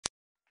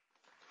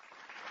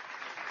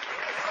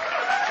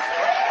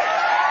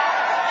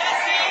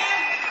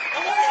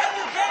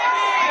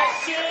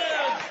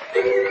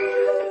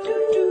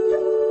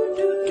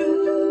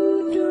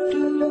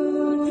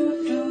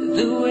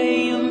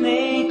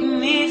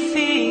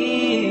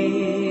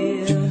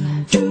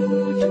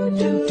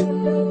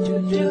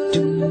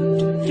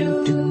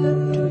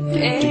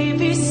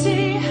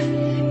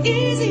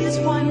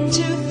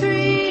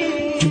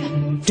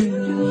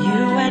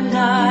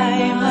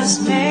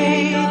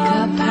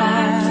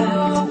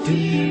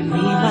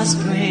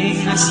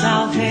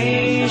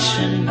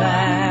salvation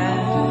back.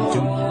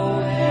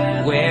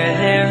 Where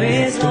there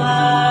is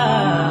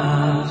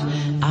love,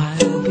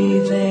 I'll be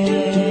there.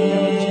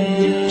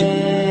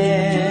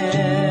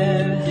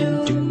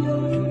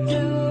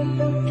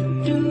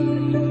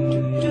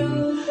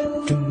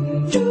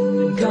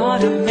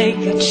 Gonna make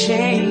a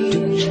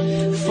change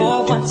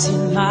for once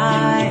in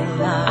my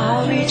life.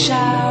 I'll reach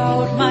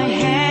out my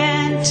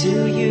hand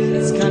to you.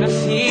 It's gonna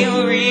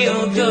feel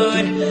real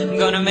good. I'm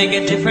gonna make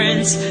a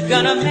difference,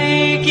 gonna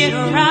make it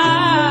right.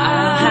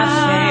 I'll have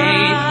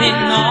faith in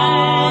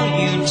all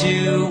you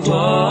do.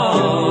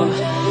 Whoa,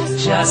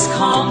 just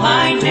call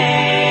my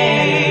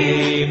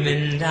name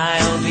and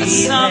I'll be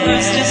there.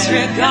 Summer's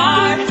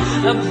disregard,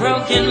 a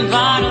broken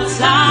bottle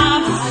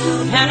top,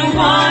 and a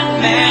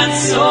one-man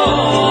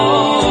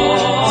soul.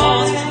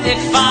 They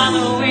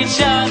follow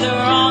each other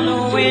on the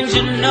wind,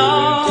 you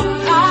know,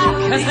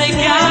 'cause they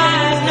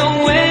got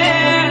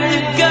nowhere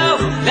to go.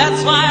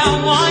 That's why I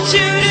want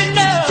you to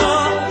know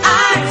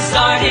I'm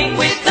starting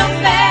with the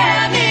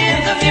man in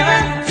the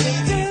mirror.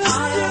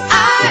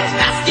 I'm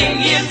asking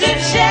him to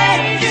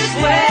change his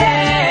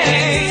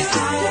ways.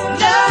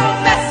 No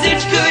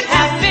message could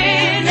have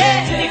been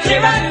any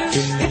clearer.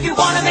 If you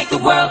want to make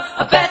the world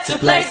a better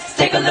place,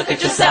 take a look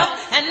at yourself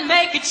and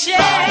make a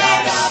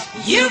change.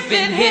 You've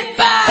been hit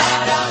by,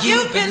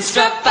 you've been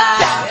struck by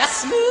a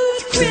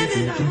smooth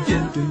criminal.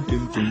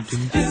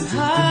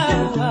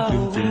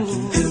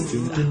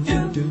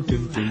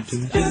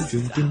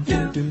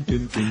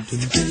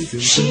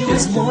 She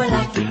was more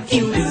like the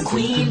beauty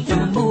queen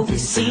from a movie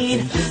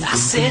scene. I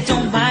said,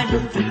 don't mind her,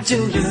 what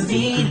do you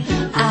mean?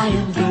 I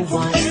am the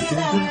one.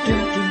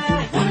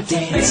 Wanna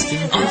dance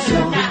on the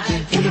floor,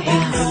 in the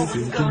round.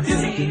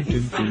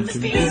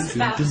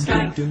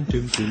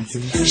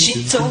 She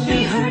told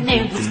me her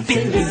name was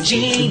Billie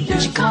Jean.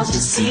 She caused a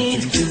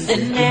scene,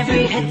 then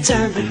every head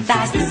turned,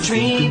 realized the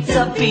dreams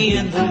of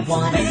being the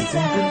one.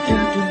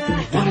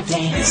 Wanna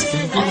dance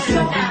on the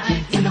floor,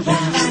 in the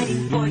round.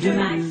 For your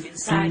life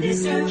inside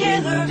this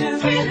together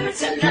rhythm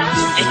tonight.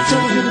 And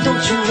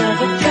don't you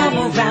ever come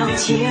around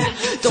here.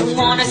 Don't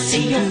wanna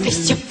see your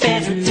face, you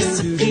better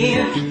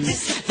disappear.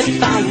 The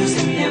fire's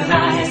in their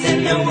eyes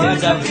and their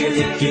words are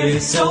really clear.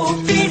 So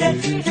beat it,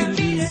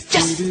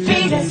 just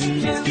beat it.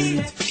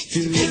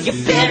 You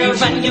better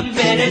run, you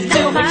better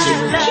do what you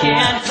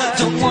can.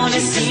 Don't wanna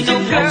see no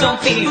girl,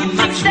 don't be a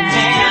macho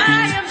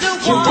man.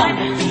 You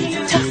wanna be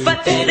tough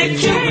but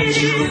dedicated,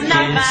 you're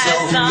not my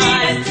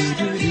son.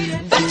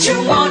 But you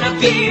wanna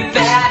be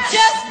bad,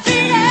 just be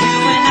it.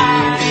 You and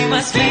I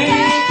must make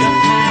a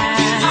pact.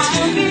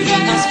 We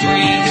must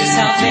bring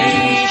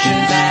salvation.